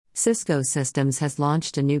Cisco Systems has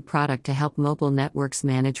launched a new product to help mobile networks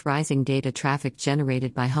manage rising data traffic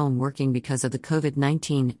generated by home working because of the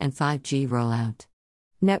COVID-19 and 5G rollout.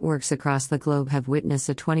 Networks across the globe have witnessed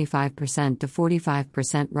a 25% to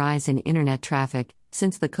 45% rise in internet traffic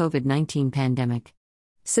since the COVID-19 pandemic.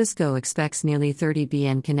 Cisco expects nearly 30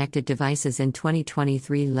 billion connected devices in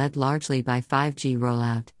 2023, led largely by 5G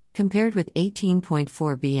rollout, compared with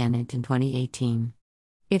 18.4 billion in 2018.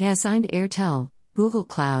 It has signed Airtel, Google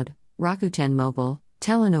Cloud, Rakuten Mobile,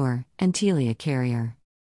 Telenor, and Telia Carrier.